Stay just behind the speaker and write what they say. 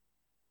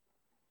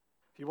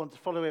you want to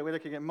follow it, we're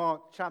looking at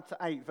Mark chapter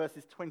 8,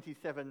 verses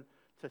 27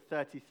 to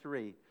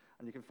 33.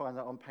 And you can find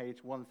that on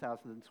page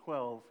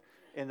 1012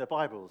 in the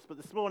Bibles. But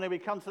this morning we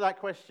come to that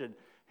question: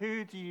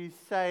 who do you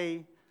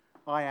say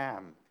I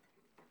am?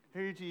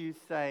 Who do you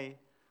say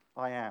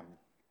I am?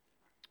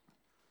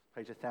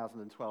 Page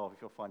 1012 if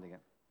you're finding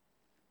it.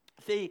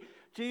 See,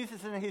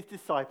 Jesus and his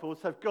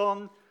disciples have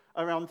gone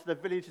around to the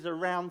villages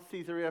around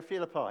Caesarea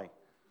Philippi.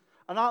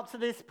 And up to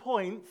this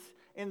point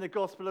in the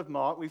Gospel of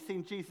Mark, we've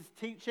seen Jesus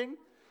teaching,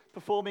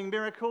 performing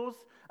miracles,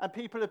 and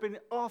people have been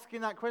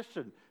asking that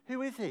question: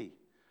 who is he?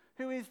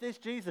 Who is this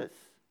Jesus?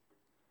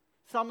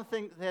 Some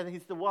think that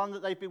he's the one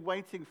that they've been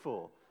waiting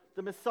for,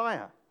 the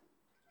Messiah.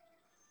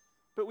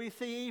 But we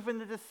see even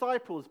the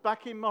disciples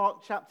back in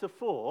Mark chapter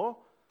 4,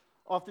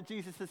 after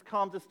Jesus has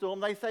calmed the storm,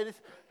 they say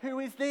this: who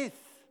is this?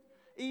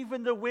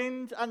 Even the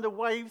wind and the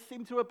waves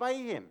seem to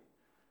obey him.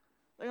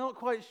 They're not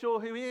quite sure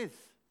who he is.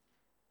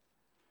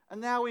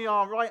 And now we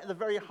are right at the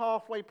very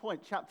halfway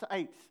point, chapter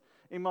 8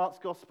 in Mark's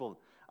Gospel.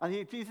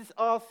 And Jesus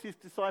asks his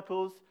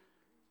disciples,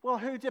 well,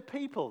 who do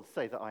people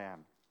say that I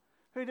am?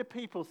 Who do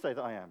people say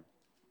that I am?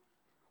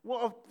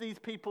 What have these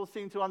people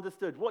seemed to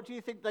understood? What do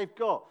you think they've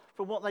got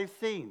from what they've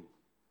seen?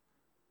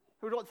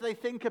 What do they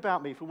think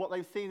about me from what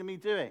they've seen me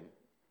doing?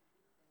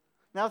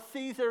 Now,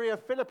 Caesarea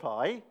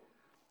Philippi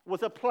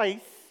was a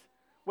place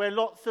where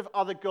lots of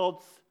other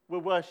gods were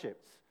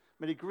worshipped.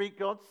 Many Greek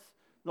gods,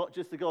 not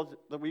just the gods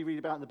that we read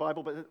about in the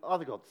Bible, but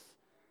other gods.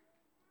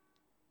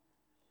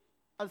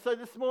 And so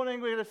this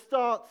morning we're going to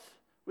start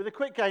with a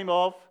quick game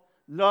of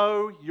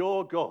Know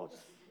Your God.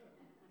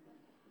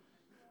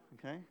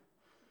 Okay?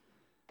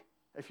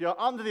 If you're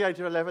under the age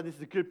of 11, this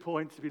is a good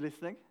point to be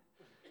listening.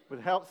 With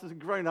the help of some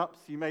grown-ups,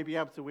 you may be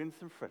able to win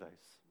some Freddos.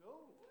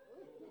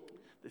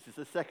 This is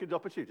the second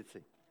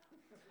opportunity.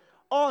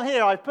 On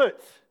here I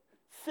put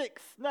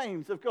 6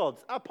 names of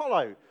gods: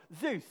 Apollo,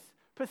 Zeus,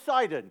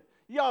 Poseidon,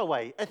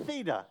 Yahweh,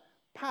 Athena,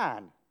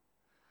 Pan.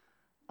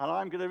 And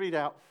I'm going to read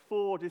out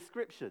 4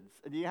 descriptions,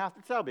 and you have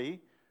to tell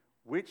me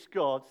which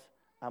god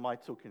am I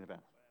talking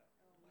about.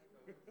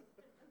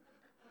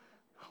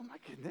 Oh my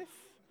goodness.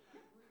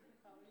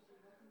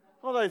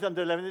 All those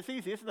under 11, it's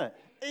easy, isn't it?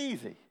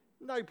 Easy.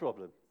 No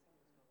problem.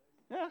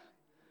 Yeah?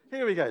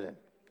 Here we go then.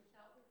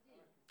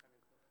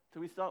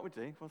 Do we start with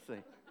D? We'll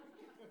see.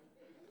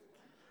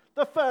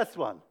 The first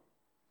one.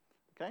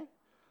 Okay?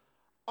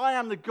 I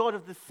am the God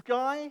of the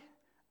sky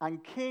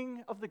and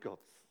king of the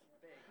gods.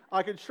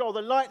 I control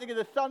the lightning and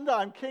the thunder.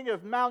 I'm king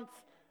of Mount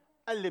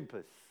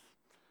Olympus.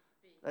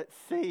 Let's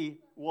see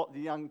what the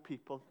young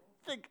people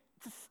think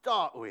to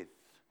start with.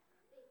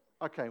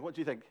 Okay, what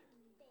do you think?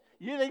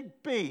 You think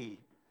B.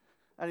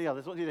 Any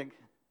others? What do you think?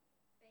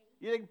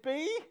 B. You think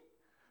B?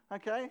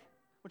 Okay.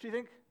 What do you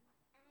think?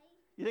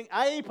 A. You think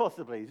A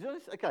possibly?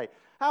 Okay.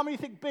 How many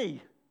think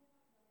B?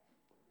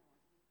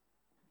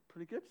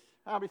 Pretty good.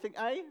 How many think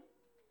A?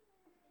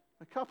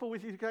 A couple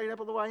with you going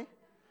up all the way.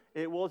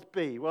 It was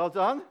B. Well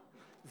done.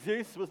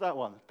 Zeus was that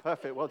one.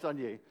 Perfect. Well done,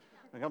 you.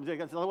 I'm going to do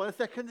against another one in a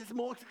second. There's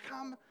more to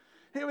come.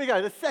 Here we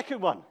go. The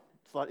second one.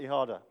 Slightly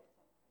harder.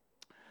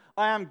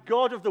 I am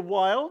God of the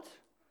wild,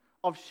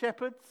 of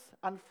shepherds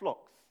and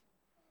flocks.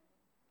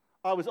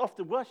 I was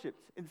often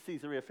worshipped in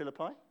Caesarea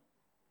Philippi.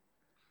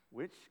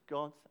 Which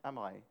gods am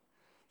I?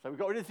 So we've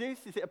got rid of Zeus.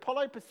 Is it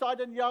Apollo,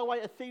 Poseidon, Yahweh,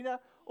 Athena,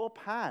 or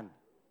Pan?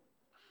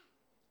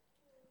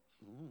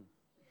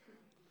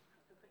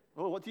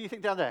 Oh, what do you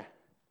think down there?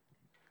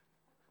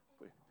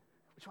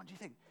 Which one do you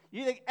think?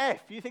 You think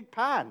F. You think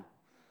Pan.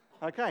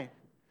 Okay.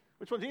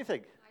 Which one do you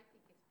think?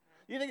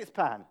 I think it's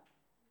Pan.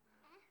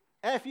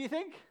 F, you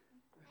think?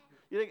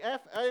 You think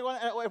F?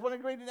 Everyone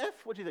agreed in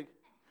F? What do you think?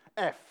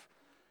 F.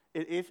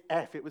 It is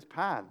F. It was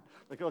Pan,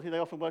 the god who they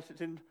often worshipped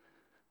in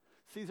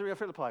Caesarea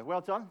Philippi.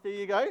 Well done. There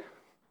you go.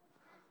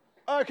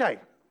 Okay.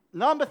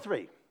 Number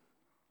 3.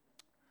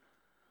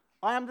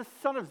 I am the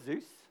son of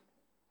Zeus.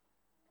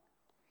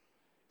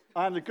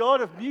 I am the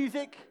god of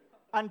music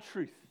and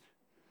truth.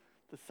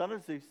 The son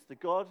of Zeus, the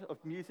god of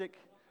music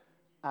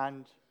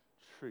and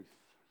truth.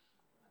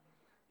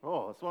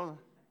 Oh, that's one.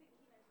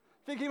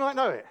 Think you might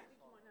know it?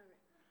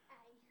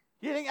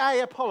 You think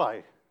A,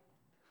 Apollo?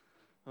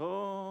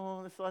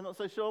 Oh, this I'm not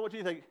so sure. What do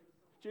you think?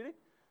 Julie?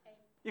 A.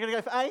 You're going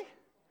to go for A?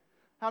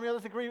 How many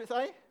others agree it's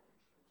A?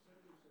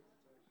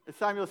 If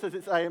Samuel says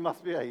it's A, it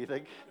must be A, you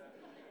think?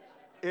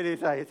 It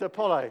is A. It's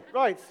Apollo.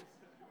 Right.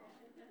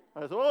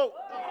 Oh.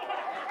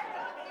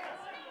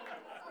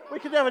 We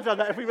could never have done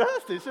that if we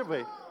rehearsed it, should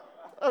we?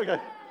 There we go.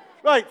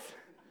 Right.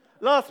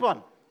 Last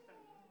one.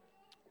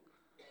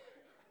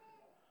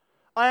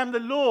 I am the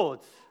Lord,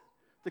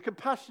 the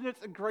compassionate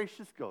and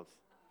gracious God,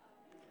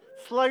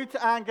 slow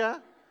to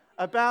anger,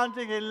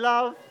 abounding in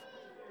love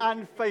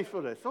and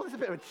faithfulness. Oh, there's a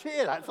bit of a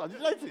cheer that time. Did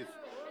you notice?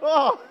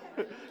 Oh,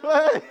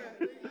 hey.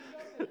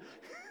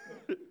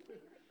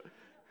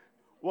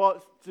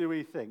 What do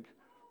we think?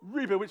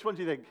 Reba, which one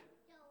do you think?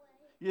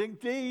 Yahweh. You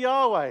think D,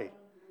 Yahweh?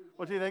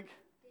 What do you think?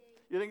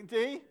 You think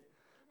D?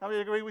 How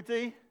many agree with D?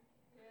 Yeah.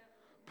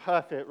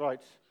 Perfect,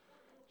 right.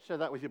 Share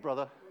that with your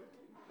brother.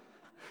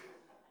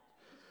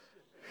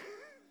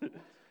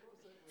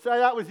 Say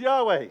that was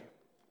Yahweh.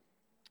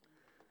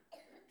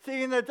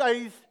 See, in the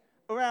days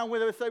around where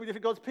there were so many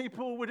different gods,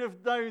 people would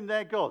have known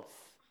their gods.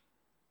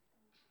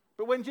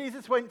 But when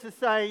Jesus went to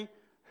say,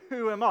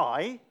 "Who am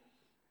I?"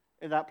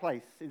 in that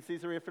place in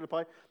Caesarea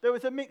Philippi, there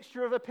was a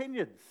mixture of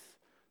opinions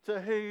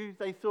to who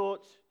they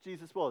thought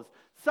Jesus was.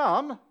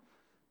 Some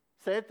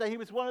said that he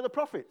was one of the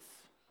prophets.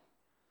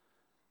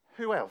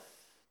 Who else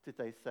did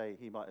they say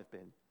he might have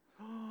been?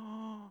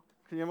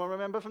 Can anyone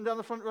remember from down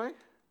the front row?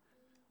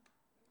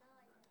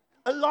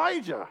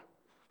 Elijah.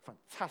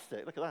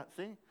 Fantastic. Look at that,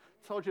 see?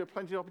 Told you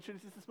plenty of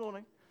opportunities this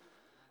morning.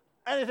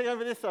 Anything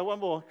over this side? One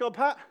more. Go on,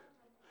 Pat.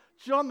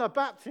 John the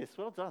Baptist.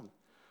 Well done.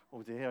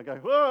 Oh dear, here I go.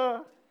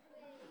 Whoa.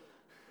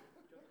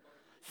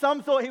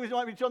 Some thought he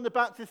might be John the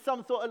Baptist.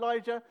 Some thought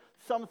Elijah.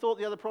 Some thought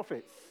the other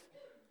prophets.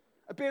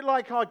 A bit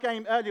like our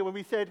game earlier when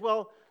we said,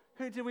 well,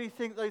 who do we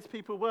think those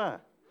people were?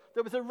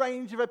 There was a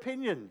range of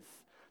opinions.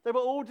 They were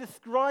all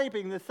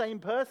describing the same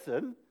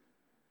person,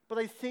 but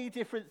they see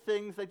different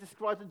things. They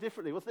describe them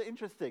differently. Wasn't it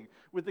interesting?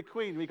 With the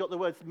Queen, we got the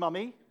words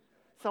mummy,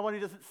 someone who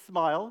doesn't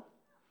smile,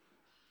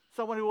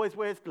 someone who always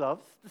wears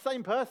gloves. The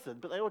same person,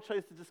 but they all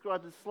chose to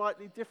describe them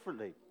slightly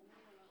differently.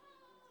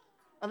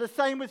 And the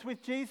same was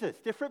with Jesus.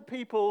 Different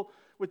people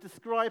would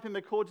describe him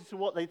according to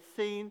what they'd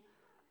seen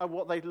and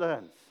what they'd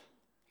learned.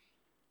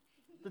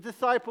 The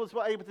disciples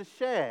were able to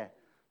share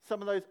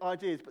some of those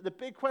ideas. But the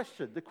big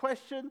question, the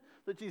question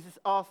that Jesus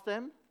asked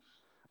them,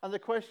 and the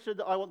question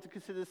that I want to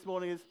consider this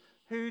morning is,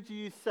 who do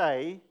you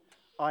say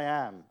I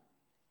am?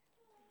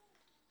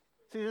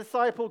 See, the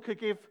disciple could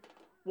give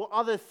what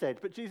others said,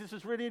 but Jesus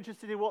was really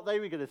interested in what they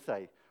were going to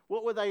say.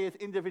 What were they as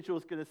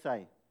individuals going to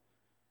say?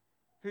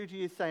 Who do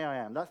you say I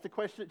am? That's the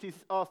question that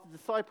Jesus asked the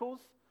disciples,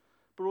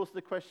 but also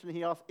the question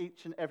he asked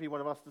each and every one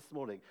of us this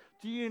morning.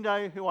 Do you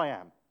know who I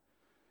am?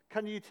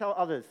 Can you tell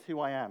others who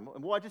I am?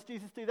 And why does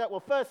Jesus do that? Well,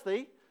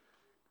 firstly,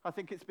 I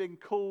think it's being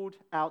called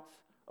out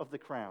of the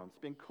crowds.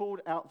 Being called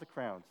out of the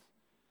crowds.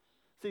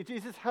 See,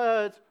 Jesus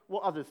heard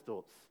what others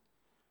thought.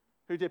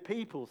 Who did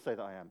people say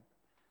that I am?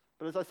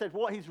 But as I said,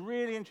 what he's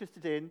really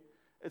interested in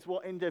is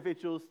what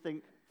individuals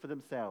think for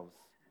themselves.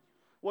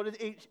 What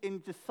does each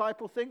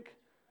disciple think?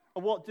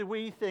 And what do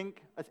we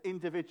think as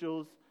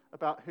individuals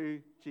about who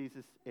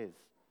Jesus is?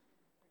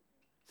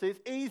 So it's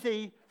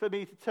easy for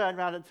me to turn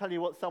around and tell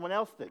you what someone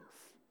else thinks.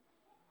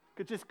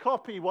 Could just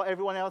copy what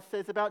everyone else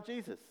says about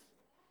Jesus.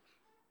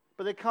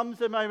 But there comes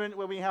a moment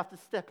where we have to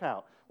step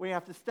out. We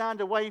have to stand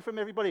away from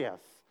everybody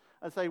else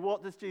and say,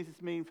 what does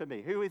Jesus mean for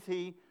me? Who is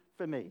he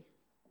for me?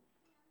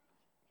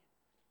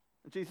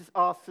 And Jesus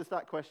asks us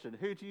that question.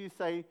 Who do you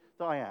say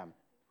that I am?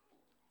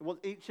 He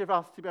wants each of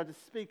us to be able to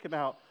speak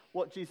about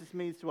what Jesus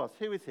means to us.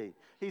 Who is he?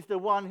 He's the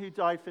one who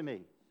died for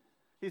me.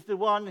 He's the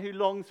one who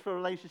longs for a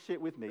relationship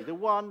with me. The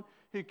one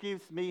who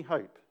gives me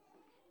hope.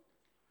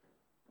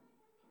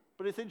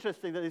 But it's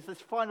interesting that there's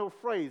this final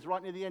phrase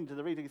right near the end of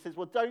the reading. It says,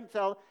 well, don't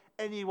tell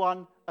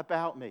anyone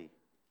about me.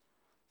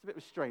 It's a bit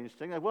of a strange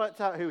thing. They've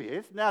worked out who he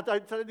is. Now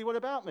don't tell anyone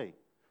about me.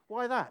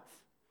 Why that?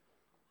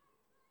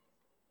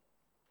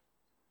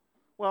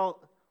 Well,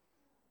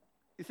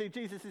 you see,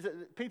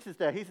 Peter's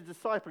there. He's a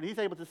disciple. He's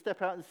able to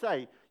step out and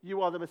say,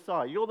 you are the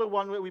Messiah. You're the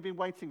one that we've been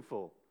waiting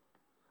for.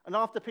 And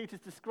after Peter's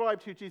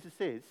described who Jesus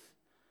is,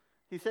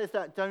 he says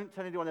that, don't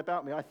tell anyone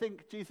about me. I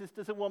think Jesus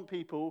doesn't want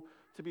people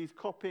to be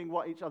copying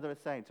what each other is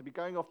saying, to be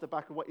going off the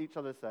back of what each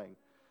other is saying.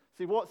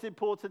 See, what's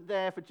important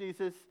there for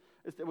Jesus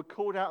is that we're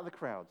called out of the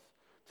crowds,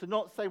 to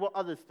not say what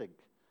others think,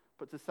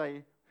 but to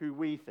say who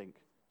we think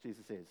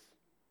Jesus is.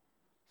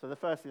 So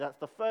that's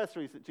the first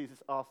reason that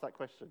Jesus asked that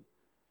question.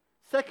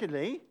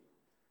 Secondly,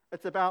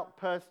 it's about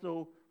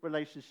personal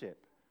relationship.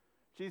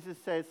 Jesus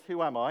says,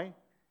 who am I?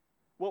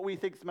 What we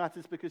think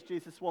matters because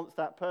Jesus wants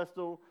that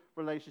personal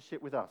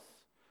relationship with us.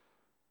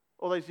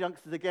 All those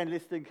youngsters, again,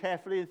 listening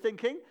carefully and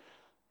thinking,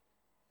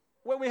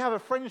 when we have a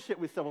friendship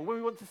with someone, when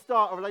we want to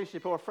start a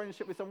relationship or a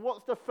friendship with someone,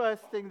 what's the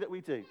first thing that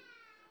we do?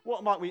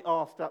 What might we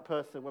ask that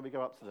person when we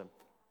go up to them?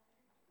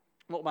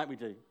 What might we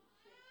do?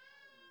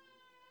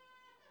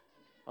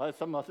 I heard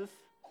some mutters.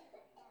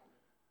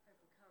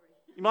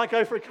 You might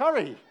go for a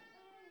curry.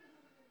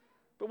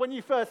 But when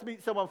you first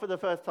meet someone for the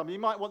first time, you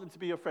might want them to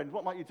be your friend.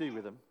 What might you do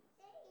with them?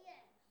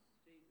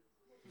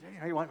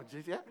 Yeah, you might want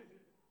to, yeah.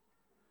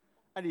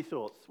 Any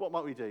thoughts? What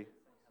might we do?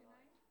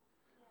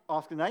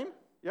 Ask a name?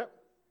 Yep.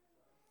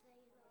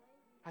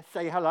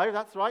 Say hello,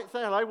 that's right.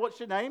 Say hello. What's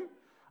your name?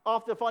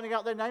 After finding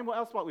out their name, what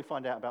else might we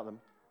find out about them?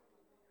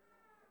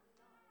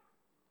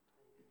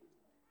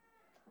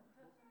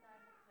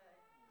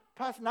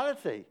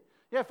 Personality.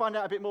 Yeah, find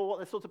out a bit more what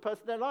the sort of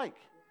person they're like.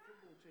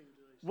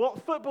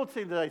 What football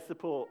team do they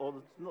support or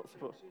not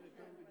support?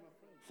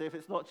 See, if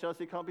it's not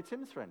Chelsea, it can't be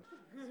Tim's friend.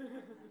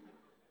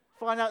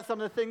 Find out some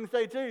of the things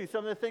they do,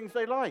 some of the things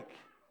they like.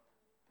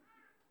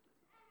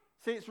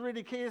 See, it's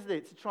really key, isn't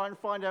it, to try and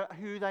find out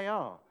who they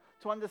are,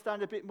 to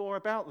understand a bit more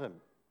about them.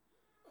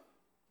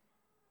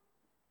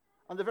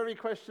 And the very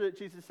question that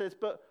Jesus says,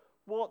 but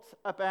what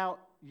about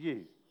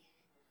you?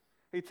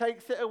 He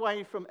takes it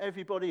away from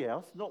everybody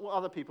else, not what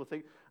other people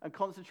think, and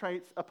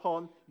concentrates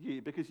upon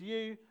you, because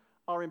you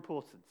are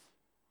important.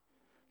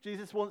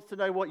 Jesus wants to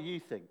know what you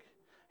think.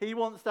 He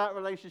wants that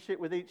relationship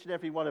with each and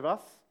every one of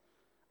us,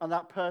 and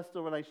that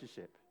personal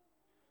relationship.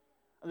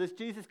 And as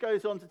Jesus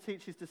goes on to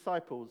teach his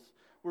disciples,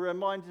 we're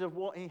reminded of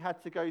what he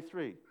had to go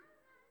through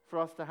for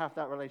us to have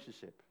that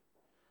relationship.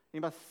 He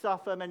must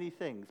suffer many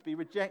things, be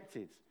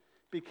rejected,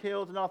 be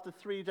killed, and after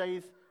 3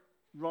 days,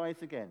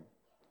 rise again.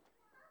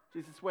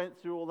 Jesus went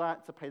through all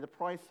that to pay the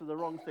price for the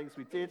wrong things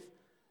we did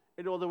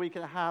in order we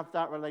can have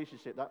that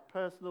relationship, that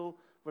personal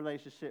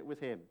relationship with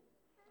him.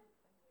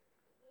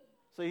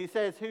 So he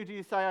says, who do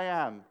you say I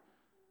am?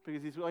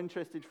 Because he's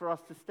interested for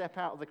us to step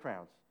out of the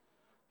crowd.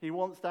 He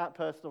wants that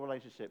personal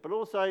relationship. But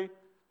also,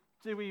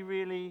 do we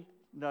really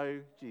know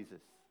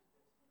Jesus?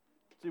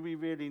 Do we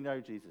really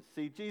know Jesus?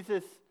 See,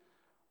 Jesus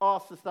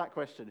asks us that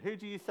question. Who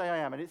do you say I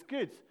am? And it's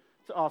good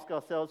to ask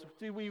ourselves,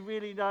 do we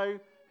really know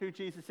who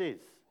Jesus is?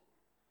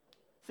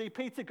 See,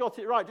 Peter got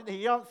it right, didn't he?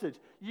 He answered,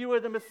 you are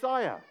the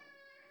Messiah.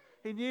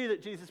 He knew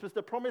that Jesus was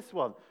the promised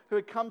one who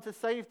had come to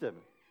save them.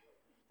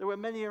 There were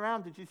many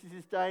around in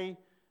Jesus' day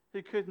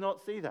who could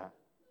not see that.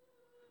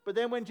 But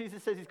then when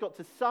Jesus says he's got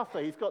to suffer,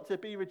 he's got to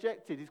be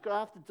rejected, he's got to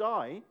have to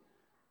die,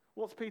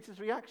 what's Peter's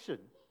reaction?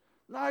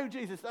 No,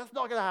 Jesus, that's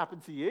not going to happen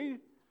to you.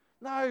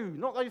 No,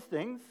 not those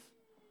things.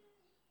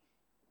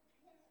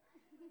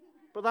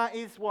 But that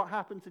is what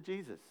happened to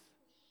Jesus.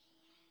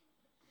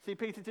 See,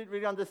 Peter didn't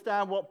really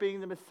understand what being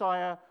the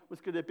Messiah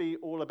was going to be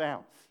all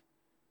about.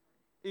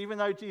 Even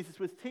though Jesus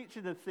was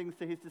teaching the things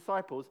to his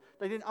disciples,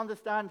 they didn't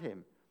understand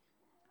him.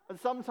 And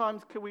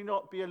sometimes can we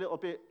not be a little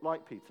bit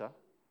like Peter?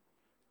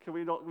 Can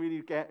we not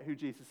really get who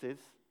Jesus is?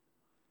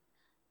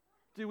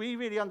 Do we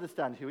really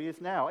understand who he is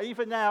now?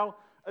 Even now,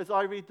 as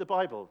I read the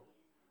Bible,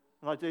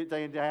 and I do it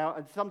day in, day out,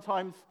 and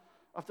sometimes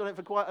I've done it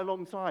for quite a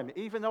long time.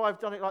 Even though I've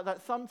done it like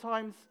that,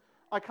 sometimes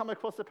I come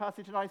across a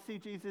passage and I see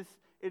Jesus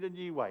in a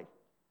new way.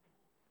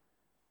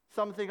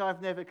 Something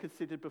I've never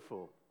considered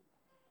before.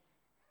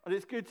 And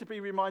it's good to be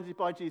reminded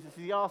by Jesus.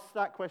 He asks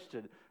that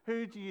question,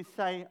 who do you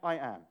say I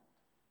am?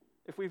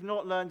 If we've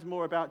not learned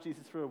more about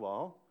Jesus for a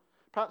while,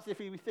 perhaps if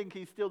we think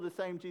he's still the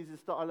same Jesus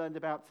that I learned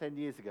about 10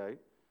 years ago,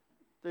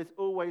 there's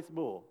always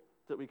more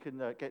that we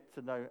can get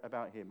to know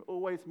about him.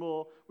 Always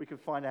more we can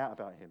find out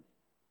about him.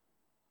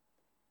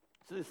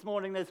 So this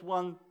morning there's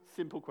one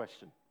simple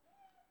question.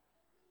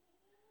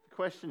 The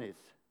question is,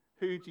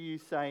 who do you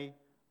say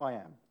I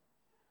am?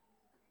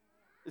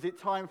 Is it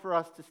time for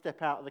us to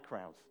step out of the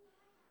crowd?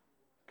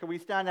 Can we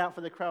stand out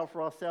for the crowd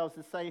for ourselves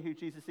and say who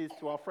Jesus is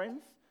to our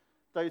friends,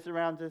 those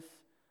around us,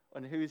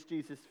 and who is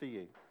Jesus for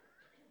you?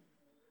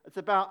 It's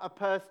about a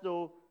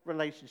personal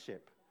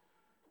relationship.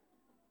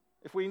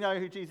 If we know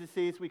who Jesus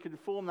is, we can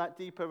form that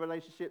deeper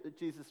relationship that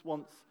Jesus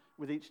wants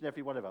with each and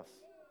every one of us.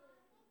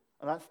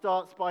 And that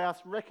starts by us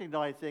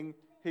recognizing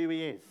who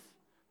he is,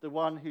 the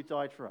one who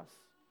died for us.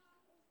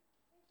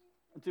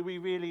 Do we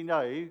really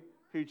know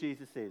who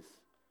Jesus is?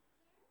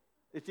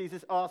 Is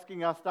Jesus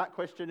asking us that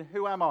question,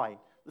 who am I,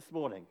 this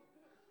morning?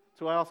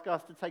 To ask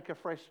us to take a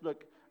fresh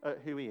look at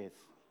who he is.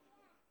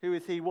 Who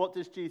is he? What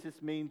does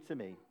Jesus mean to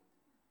me?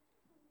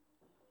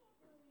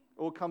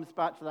 All comes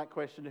back to that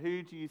question,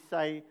 who do you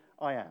say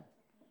I am?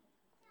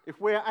 If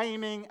we're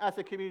aiming as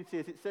a community,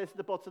 as it says at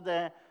the bottom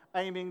there,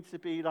 aiming to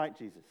be like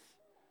Jesus,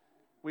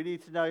 we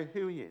need to know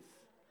who he is,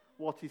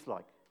 what he's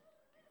like,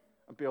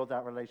 and build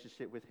that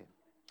relationship with him.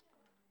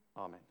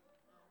 Amen.